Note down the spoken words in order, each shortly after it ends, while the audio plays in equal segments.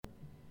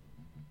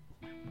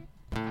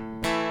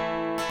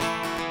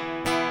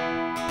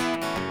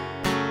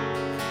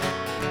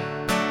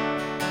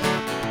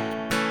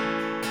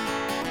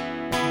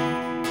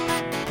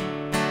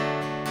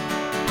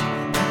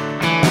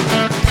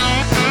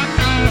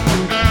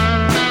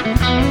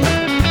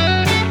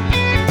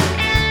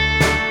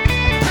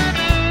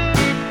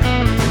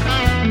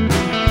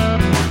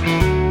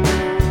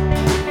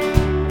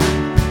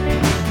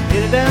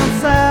Down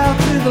south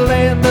to the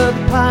land of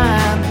the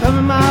pine,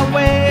 coming my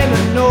way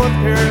to North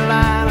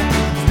Carolina,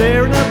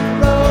 staring up the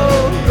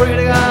road, pray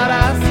to God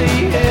I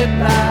see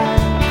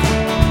headlights.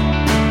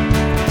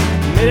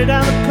 Made it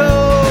down the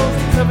coast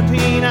in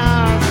 17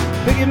 hours,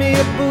 picking me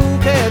a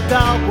bouquet of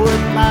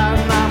dogwood flowers.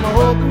 I'm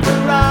hoping for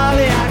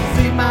Raleigh, I can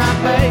see my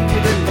baby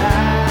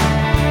tonight.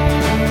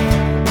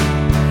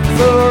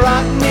 So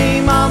rock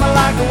me, mama,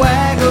 like a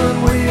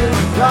wagon wheel.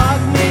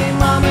 Rock me,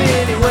 mama,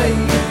 any way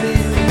you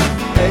feel.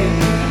 Hey,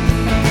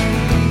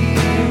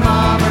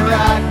 mama,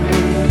 rock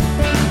me.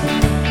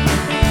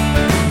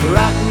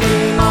 Rock me,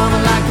 mama,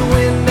 like the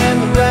wind and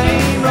the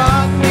rain.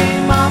 Rock me,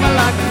 mama,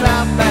 like a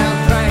southbound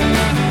train.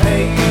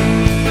 Hey,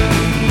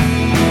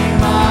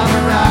 mama,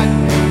 rock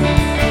me.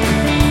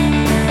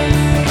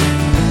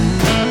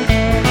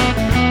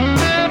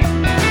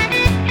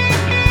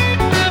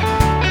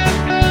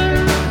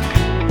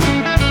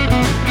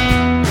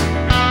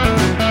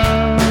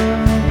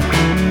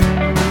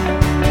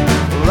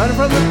 Running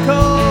from the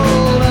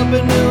cold up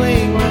in New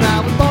England, I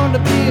was born to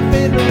be a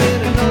fiddler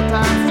in a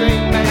no-time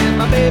string band.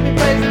 My baby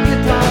plays the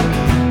guitar,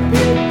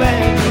 big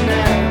band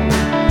now.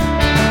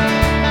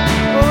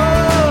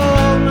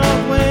 Oh,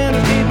 north wind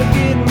is keeping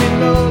getting me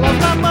low. Lost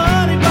my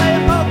money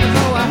playing poker,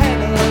 so I had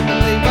to look and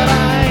leave. But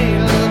I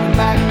ain't looking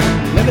back,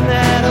 living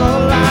that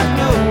old life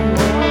no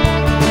more.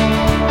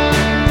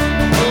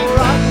 Oh,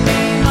 rock me,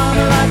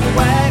 mama, like a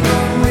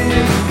wagon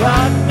wheel.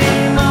 Rock me,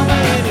 mama,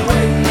 any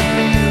way you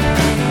feel.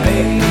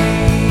 Hey,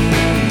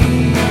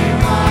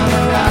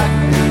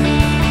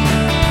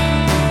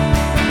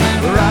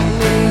 rock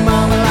me,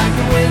 mama, like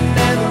the wind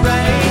and the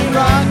rain.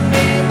 Rock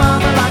me,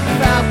 mama, like a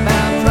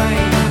southbound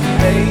train.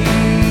 Hey,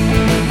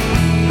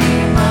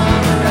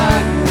 mama,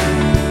 rock me.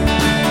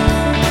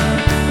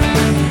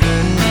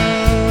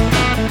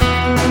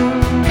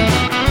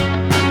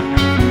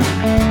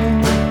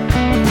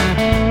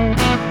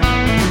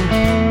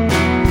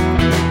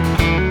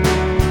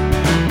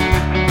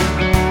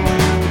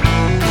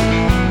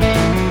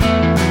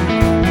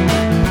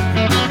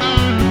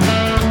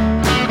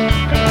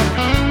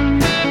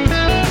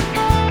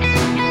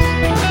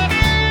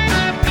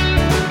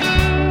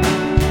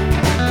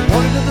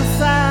 Wanted to the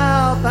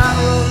south, I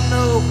rode an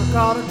oak. I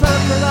caught a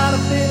tucker out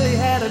of Philly,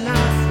 had a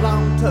nice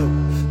long tote.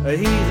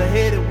 He's a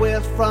headed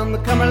west from the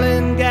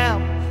Cumberland Gap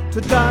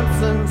to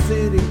Johnson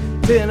City,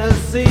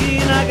 Tennessee.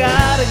 And I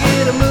gotta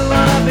get a move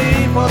on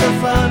before the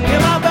sun.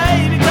 Get my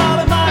baby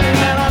calling money,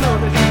 man, I know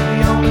that she's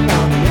the only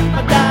one. If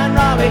I die in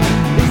Raleigh,